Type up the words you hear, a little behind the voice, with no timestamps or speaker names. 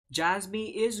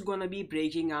JASMY is gonna be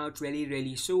breaking out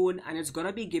really soon, and it's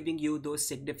gonna be giving you those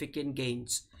significant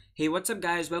gains. Hey, what's up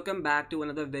guys, welcome back to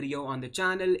another video on the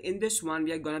channel. In this one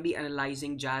we are gonna be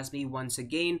analyzing JASMY once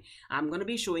again. I'm gonna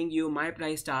be showing you my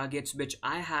price targets which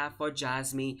I have for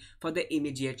JASMY for the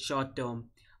immediate short term.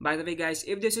 By the way guys,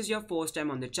 if this is your first time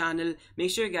on the channel,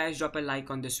 make sure you guys drop a like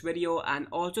on this video and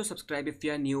also subscribe if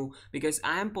you are new, because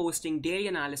I am posting daily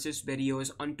analysis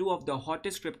videos on two of the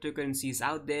hottest cryptocurrencies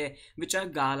out there, which are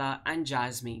Gala and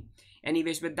JASMY.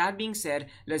 Anyways, with that being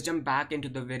said, let's jump back into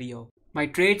the video. My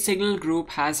trade signal group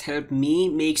has helped me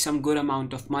make some good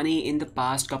amount of money in the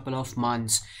past couple of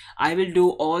months. I will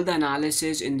do all the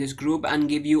analysis in this group and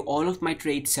give you all of my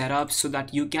trade setups so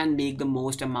that you can make the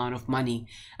most amount of money.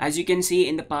 As you can see,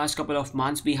 in the past couple of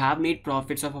months we have made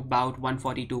profits of about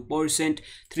 142%,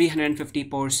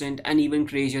 350%, and even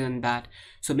crazier than that.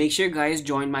 So make sure guys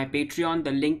join my Patreon.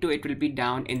 The link to it will be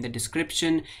down in the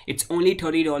description. It's only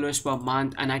 $30 per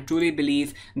month, and I truly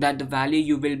believe that the value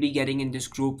you will be getting in this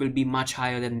group will be much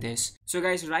higher than this. So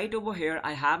guys, right over here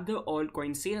I have the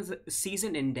altcoin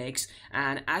season index,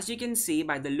 and as you can see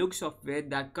by the looks of it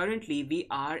that currently we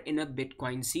are in a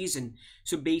Bitcoin season.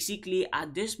 So basically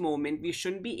at this moment we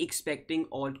shouldn't be expecting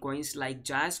altcoins like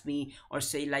JASMY or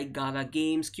say like Gala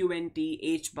Games,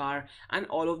 QNT, HBAR and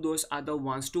all of those other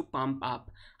ones to pump up.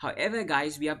 However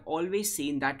guys, we have always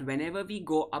seen that whenever we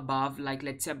go above, like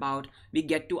let's say we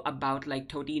get to about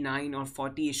like 39 or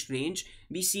 40ish range,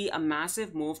 we see a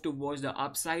massive move towards the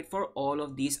upside for all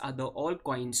of these other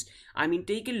altcoins. I mean,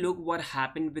 take a look what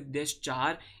happened with this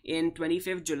chart in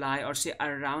 25th July or say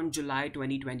around July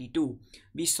 2022.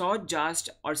 We saw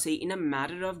in a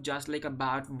matter of just like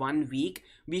about 1 week,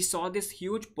 we saw this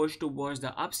huge push towards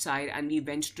the upside, and we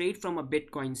went straight from a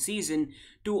Bitcoin season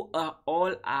to a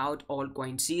all out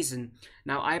altcoin season.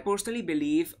 Now I personally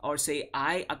believe, or say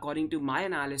I according to my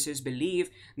analysis believe,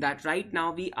 that right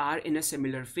now we are in a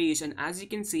similar phase, and as you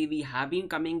can see we have been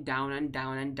coming down and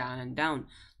down and down and down.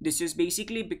 This is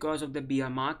basically because of the bear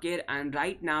market, and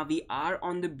right now we are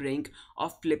on the brink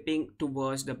of flipping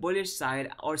towards the bullish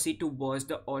side or say towards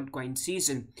the altcoin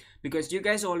season, because you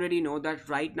guys already know that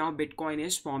right now Bitcoin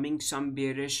is forming some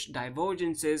bearish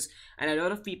divergences, and a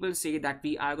lot of people say that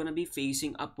we are going to be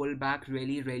facing a pullback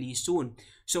really soon.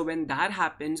 So when that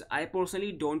happens, I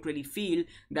personally don't really feel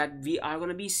that we are going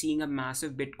to be seeing a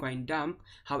massive Bitcoin dump.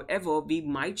 However, we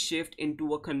might shift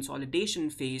into a consolidation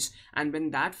phase, and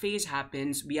when that phase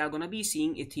happens, we are going to be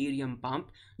seeing Ethereum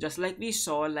pump, just like we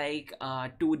saw like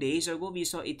 2 days ago. We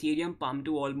saw Ethereum pump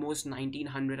to almost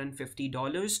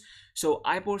 $1,950. So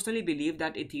I personally believe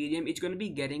that Ethereum is going to be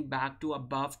getting back to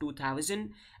above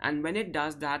 2000, and when it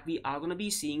does that, we are going to be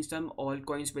seeing some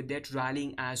altcoins with it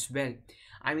rallying as well.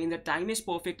 I mean, the time is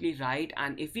perfectly right,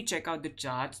 and if we check out the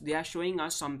charts, they are showing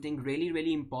us something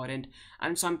really important,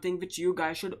 and something which you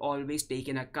guys should always take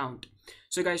in account.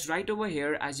 So guys, right over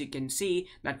here, as you can see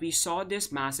that we saw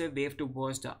this massive wave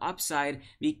towards the upside.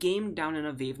 We came down in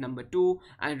a wave number 2,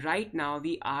 and right now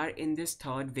we are in this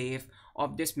third wave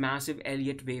of this massive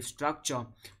Elliott wave structure.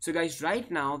 So guys, right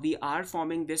now we are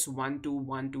forming this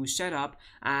 1-2-1-2 setup,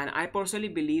 and I personally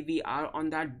believe we are on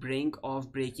that brink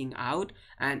of breaking out,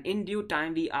 and in due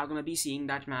time we are going to be seeing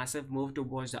that massive move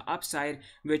towards the upside,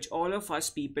 which all of us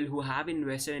people who have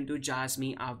invested into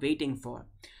JASMY are waiting for.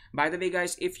 By the way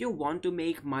guys, if you want to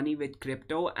make money with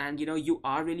crypto and you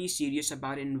are really serious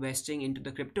about investing into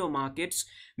the crypto markets,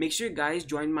 make sure guys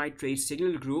join my trade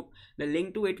signal group. The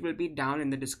link to it will be down in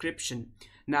the description.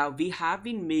 Now we have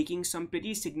been making some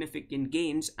pretty significant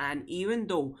gains, and even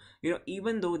though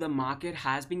the market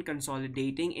has been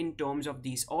consolidating in terms of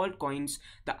these altcoins,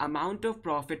 the amount of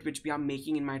profit which we are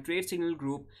making in my trade signal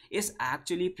group is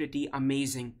actually pretty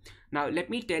amazing. Now let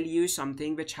me tell you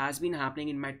something which has been happening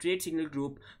in my trade signal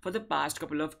group for the past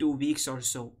couple of 2 weeks or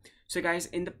so. So guys,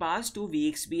 in the past 2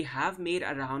 weeks we have made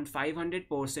around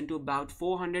 500% to about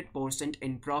 400%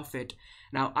 in profit.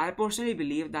 Now I personally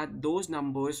believe that those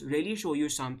numbers really show you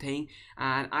something,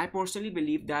 and I personally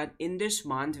believe that in this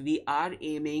month we are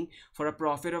aiming for a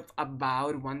profit of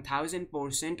about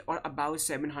 1000% or about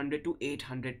 700 to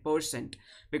 800%,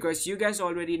 because you guys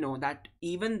already know that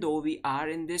even though we are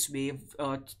in this wave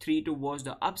 3 towards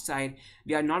the upside,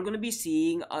 we are not going to be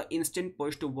seeing an instant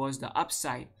push towards the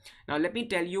upside. Now let me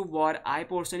tell you what I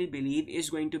personally believe is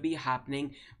going to be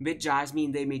happening with JASMY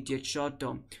in the immediate short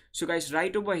term. So guys,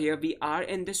 right over here we are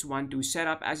in this 1-2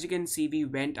 setup. As you can see, we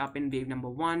went up in wave number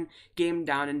 1, came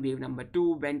down in wave number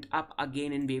 2, went up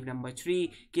again in wave number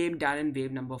 3, came down in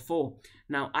wave number 4.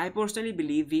 Now I personally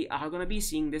believe we are going to be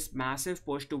seeing this massive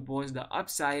push towards the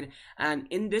upside, and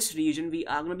in this region we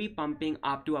are going to be pumping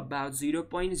up to about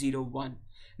 0.01.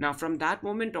 Now from that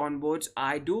moment onwards,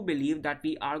 I do believe that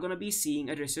we are going to be seeing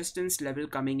a resistance level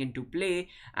coming into play,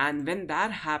 and when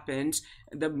that happens,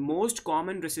 the most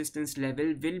common resistance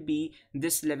level will be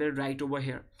this level right over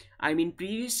here. I mean,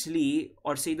 previously,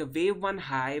 or say the wave 1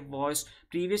 high was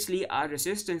previously our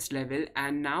resistance level,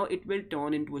 and now it will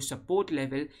turn into a support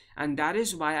level, and that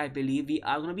is why I believe we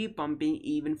are going to be pumping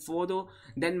even further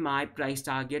than my price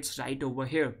targets right over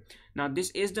here. Now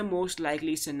this is the most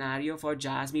likely scenario for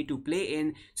JASMY to play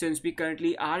in, since we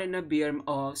currently are in a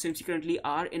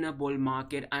bull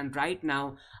market, and right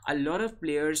now a lot of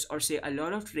players, or say a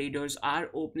lot of traders, are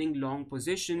opening long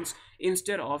positions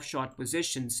instead of short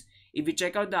positions. If you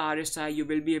check out the RSI, you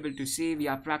will be able to see we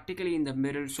are practically in the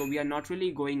middle, so we are not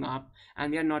really going up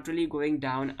and we are not really going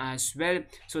down as well.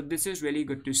 So this is really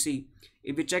good to see.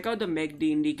 If you check out the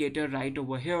MACD indicator right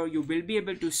over here, you will be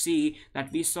able to see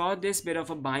that we saw this bit of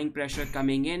a buying pressure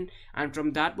coming in, and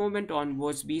from that moment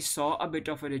onwards we saw a bit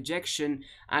of a rejection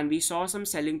and we saw some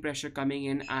selling pressure coming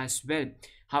in as well.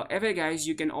 However guys,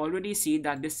 you can already see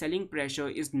that this selling pressure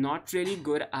is not really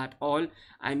good at all.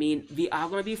 I mean, we are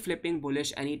going to be flipping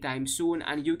bullish anytime soon,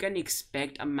 and you can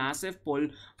expect a massive pull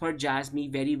for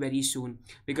JASMY very soon,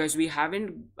 because we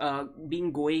haven't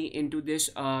been going into this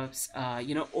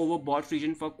overbought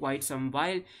region for quite some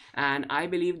while, and I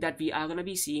believe that we are going to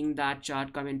be seeing that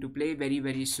chart come into play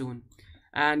very soon.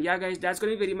 And yeah guys, that's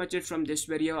going to be very much it from this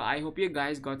video. I hope you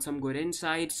guys got some good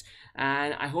insights,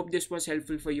 and I hope this was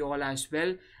helpful for you all as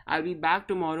well. I'll be back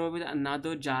tomorrow with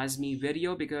another JASMY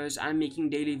video, because I'm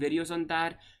making daily videos on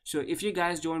that. So if you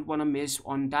guys don't want to miss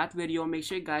on that video, make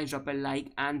sure you guys drop a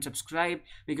like and subscribe,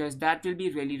 because that will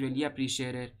be really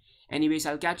appreciated. Anyways,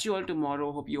 I'll catch you all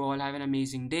tomorrow. Hope you all have an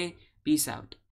amazing day. Peace out.